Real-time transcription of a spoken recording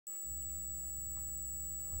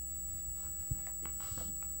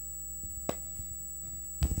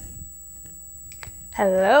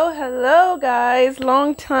Hello guys.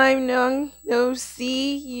 Long time no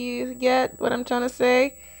see. You get what I'm trying to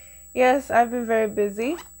say? Yes, I've been very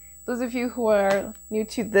busy. Those of you who are new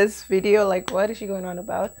to this video, like, what is she going on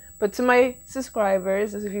about? But to my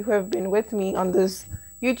subscribers, those of you who have been with me on this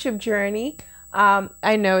YouTube journey,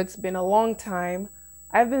 I know it's been a long time.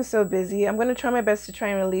 I've been so busy. I'm going to try my best to try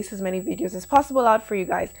and release as many videos as possible out for you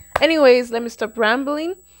guys. Anyways, let me stop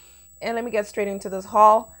rambling and let me get straight into this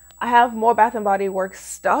haul. I have more Bath and Body Works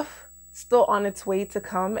stuff still on its way to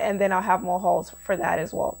come, and then I'll have more hauls for that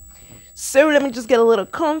as well. So let me just get a little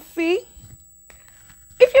comfy.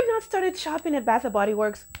 If you've not started shopping at Bath and Body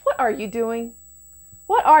Works, what are you doing?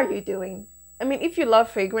 What are you doing? I mean, if you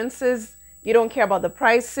love fragrances, you don't care about the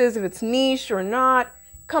prices, if it's niche or not,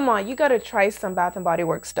 come on, you gotta try some Bath and Body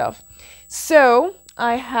Works stuff. So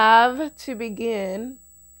I have to begin.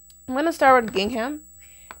 I'm gonna start with Gingham,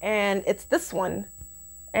 and it's this one.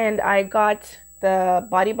 And I got the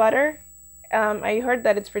body butter. I heard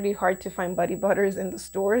that it's pretty hard to find body butters in the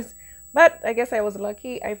stores, but I guess I was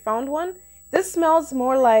lucky. I found one. This smells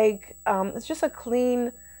more like, it's just a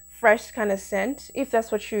clean, fresh kind of scent. If that's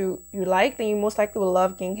what you like, then you most likely will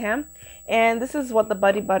love Gingham. And this is what the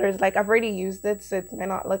body butter is like. I've already used it, so it may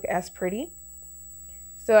not look as pretty.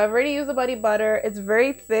 So I've already used the body butter. It's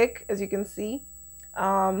very thick, as you can see.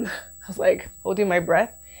 I was like holding my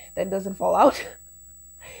breath that doesn't fall out.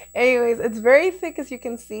 Anyways, it's very thick, as you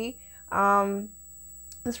can see.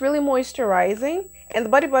 It's really moisturizing, and the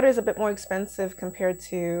body butter is a bit more expensive compared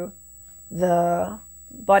to the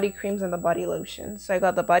body creams and the body lotion. So I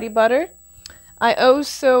got the body butter. I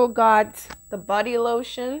also got the body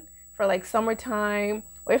lotion for like summertime,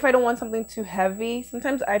 or if I don't want something too heavy.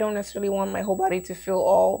 Sometimes I don't necessarily want my whole body to feel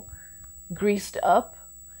all greased up.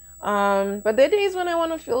 But there are days when I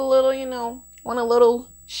want to feel a little, want a little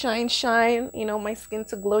shine, my skin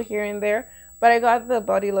to glow here and there. But I got the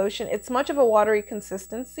body lotion. It's much of a watery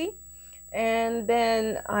consistency. And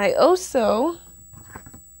then I also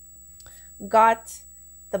got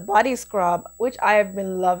the body scrub, which I have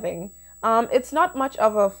been loving. It's not much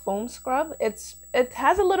of a foam scrub. It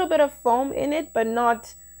has a little bit of foam in it, but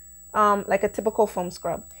not like a typical foam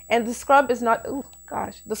scrub. And the scrub is not, oh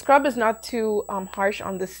gosh, the scrub is not too harsh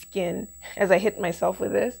on the skin. As I hit myself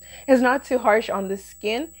with this, it's not too harsh on the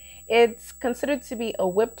skin. It's considered to be a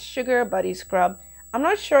whipped sugar body scrub. I'm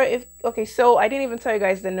not sure if, okay, so I didn't even tell you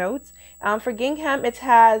guys the notes. For Gingham, it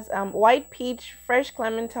has white peach, fresh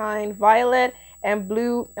clementine, violet, and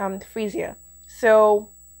blue freesia. So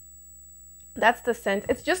that's the scent.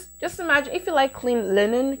 It's just imagine if you like clean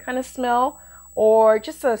linen kind of smell, or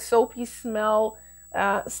just a soapy smell.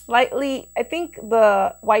 Slightly, I think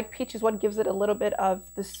the white peach is what gives it a little bit of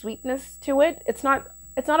the sweetness to it. It's not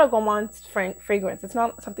a gourmand fragrance. It's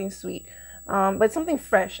not something sweet, but it's something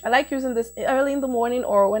fresh. I like using this early in the morning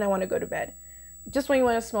or when I want to go to bed, just when you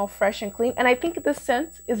want to smell fresh and clean. And I think this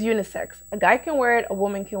scent is unisex. A guy can wear it, a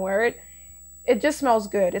woman can wear it. It just smells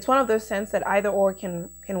good. It's one of those scents that either or can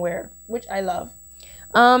wear, which I love.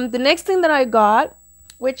 The next thing that I got,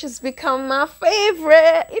 which has become my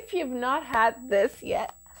favorite, if you've not had this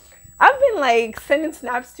yet, I've been like sending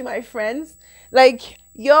snaps to my friends like,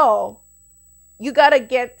 yo, you gotta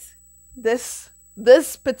get this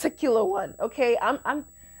particular one. Okay, I'm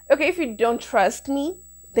okay. If you don't trust me,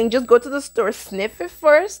 then just go to the store, sniff it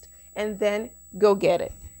first, and then go get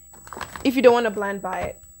it if you don't want to blind buy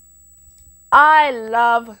it. I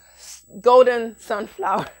love golden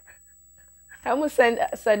sunflower. I almost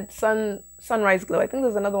said sunrise glow. I think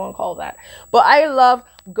there's another one called that. But I love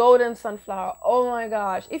golden sunflower. Oh my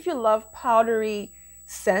gosh. If you love powdery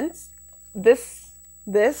scents, this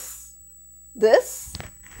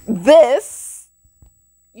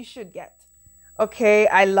you should get. Okay,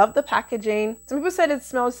 I love the packaging. Some people said it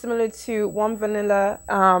smells similar to warm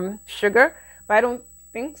vanilla sugar, but I don't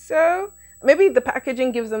think so. Maybe the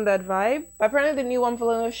packaging gives them that vibe, but apparently the new warm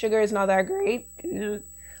vanilla sugar is not that great.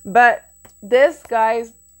 But this,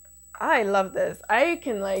 guys, I love this. I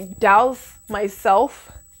can like douse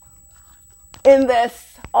myself in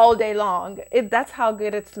this all day long. That's how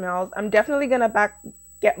good it smells. I'm definitely gonna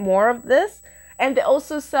get more of this. And they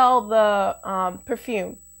also sell the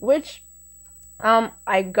perfume, which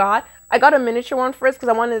I got a miniature one first because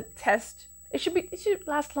I want to test. It should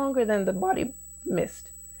last longer than the body mist,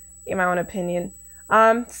 in my own opinion.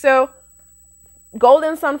 So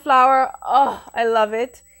golden sunflower, oh, I love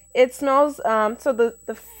it. It smells, so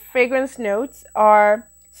the fragrance notes are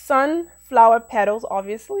sunflower petals,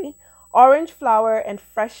 obviously, orange flower, and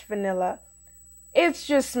fresh vanilla. It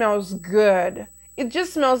just smells good. It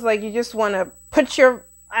just smells like you just want to put your,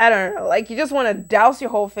 I don't know, like you just want to douse your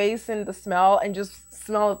whole face in the smell and just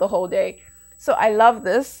smell it the whole day. So I love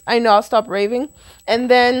this. I know, I'll stop raving. And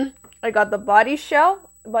then I got the body gel.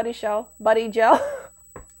 This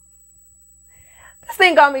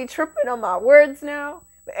thing got me tripping on my words now.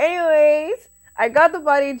 But anyways, I got the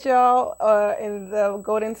body gel in the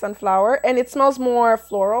golden sunflower, and it smells more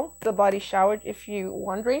floral, the body shower, if you're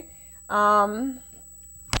wondering.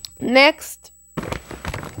 Next,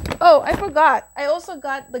 oh, I forgot. I also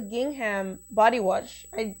got the Gingham body wash.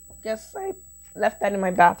 I guess I left that in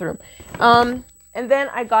my bathroom. And then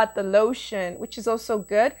I got the lotion, which is also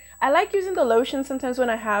good. I like using the lotion sometimes when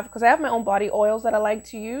because I have my own body oils that I like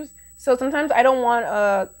to use. So sometimes I don't want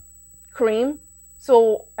a cream.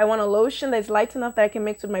 So I want a lotion that's light enough that I can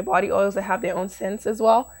mix with my body oils that have their own scents as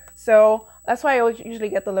well. So that's why I usually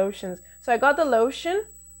get the lotions. So I got the lotion,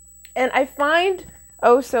 and I find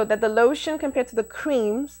also that the lotion compared to the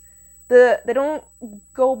creams, they don't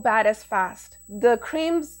go bad as fast. The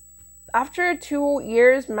creams, after 2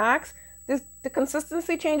 years max, the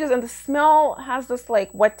consistency changes and the smell has this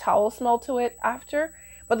like wet towel smell to it after.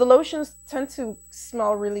 But the lotions tend to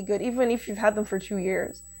smell really good even if you've had them for 2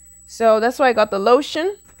 years. So that's why I got the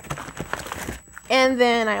lotion. And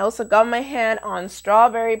then I also got my hand on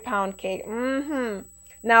strawberry pound cake.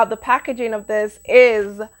 Now the packaging of this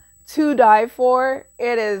is to die for.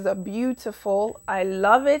 It is beautiful. I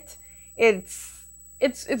love it. It's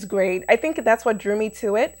great. I think that's what drew me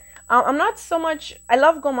to it. I'm not so much, I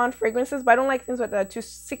love gourmand fragrances, but I don't like things that are too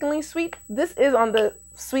sickeningly sweet. This is on the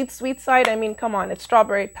sweet side. I mean, come on, it's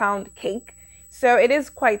strawberry pound cake. So it is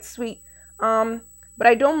quite sweet. But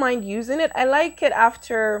I don't mind using it. I like it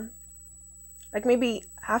after like maybe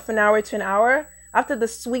half an hour to an hour. After the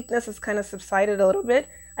sweetness has kind of subsided a little bit,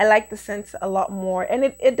 I like the scent a lot more. And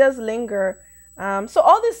it does linger. So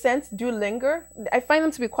all the scents do linger. I find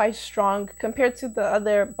them to be quite strong compared to the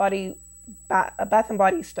other Bath and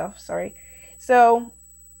Body stuff, sorry. So,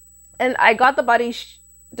 and I got the body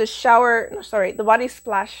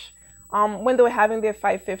splash when they were having their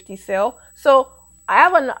 550 sale. So I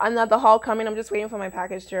have another haul coming. I'm just waiting for my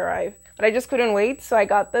package to arrive, but I just couldn't wait, so I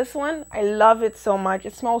got this one. I love it so much.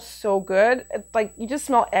 It smells so good. It's like you just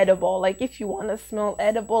smell edible. Like if you want to smell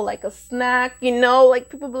edible, like a snack, you know, like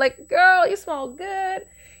people be like, girl, you smell good,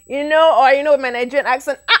 you know, or you know, with my Nigerian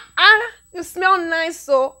accent, you smell nice.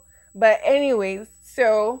 So but anyways,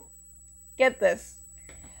 so get this.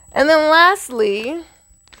 And then lastly,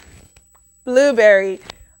 blueberry.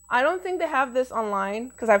 I don't think they have this online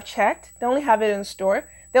because I've checked. They only have it in store.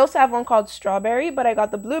 They also have one called strawberry, but I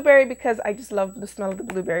got the blueberry because I just love the smell of the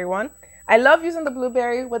blueberry one. I love using the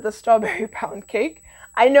blueberry with the strawberry pound cake.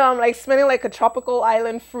 I know I'm like smelling like a tropical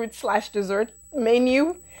island fruit / dessert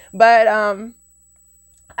menu, but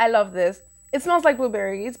I love this. It smells like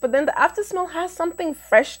blueberries, but then the after smell has something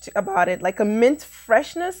fresh about it, like a mint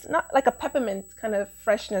freshness, not like a peppermint kind of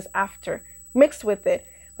freshness after, mixed with it.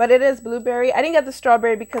 But it is blueberry. I didn't get the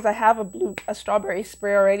strawberry because I have a strawberry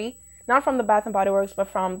spray already, not from the Bath and Body Works, but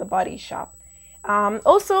from the Body Shop.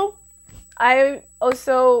 Also, I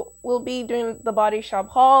also will be doing the Body Shop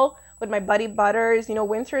haul with my Body Butters. You know,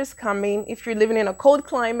 winter is coming. If you're living in a cold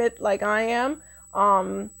climate like I am,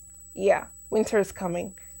 yeah, winter is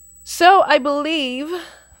coming. So I believe,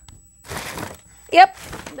 yep,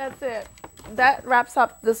 that's it. That wraps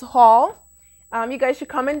up this haul. You guys should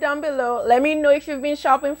comment down below. Let me know if you've been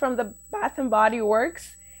shopping from the Bath and Body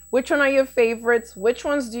Works. Which one are your favorites? Which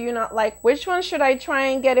ones do you not like? Which one should I try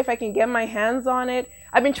and get if I can get my hands on it?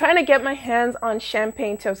 I've been trying to get my hands on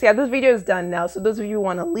champagne toast. Yeah, this video is done now. So those of you who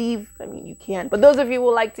want to leave, I mean, you can. But those of you who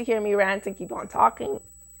would like to hear me rant and keep on talking,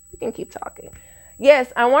 you can keep talking.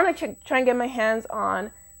 Yes, I want to try and get my hands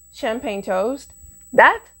on champagne toast.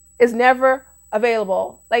 That is never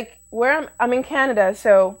available. Like where I'm in Canada,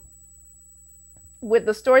 so with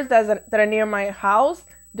the stores that are near my house,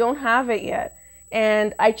 don't have it yet.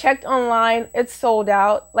 And I checked online, it's sold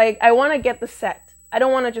out. Like I want to get the set. I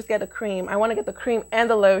don't want to just get the cream. I want to get the cream and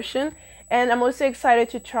the lotion. And I'm also excited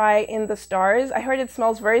to try In the Stars. I heard it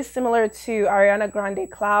smells very similar to Ariana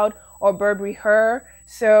Grande Cloud or Burberry Her.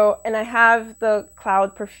 So, and I have the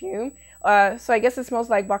Cloud perfume. So I guess it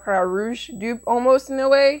smells like Baccarat Rouge dupe almost in a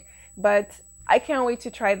way, but I can't wait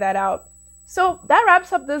to try that out. So that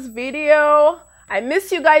wraps up this video. I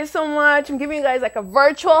miss you guys so much. I'm giving you guys like a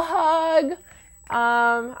virtual hug.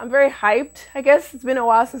 I'm very hyped. I guess it's been a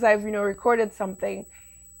while since I've, recorded something.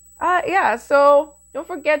 Yeah, so don't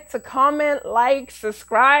forget to comment, like,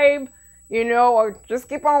 subscribe, or just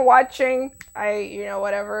keep on watching.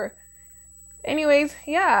 Whatever. Anyways,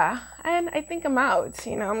 yeah, and I think I'm out.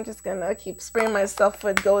 I'm just gonna keep spraying myself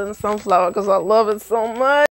with golden sunflower because I love it so much.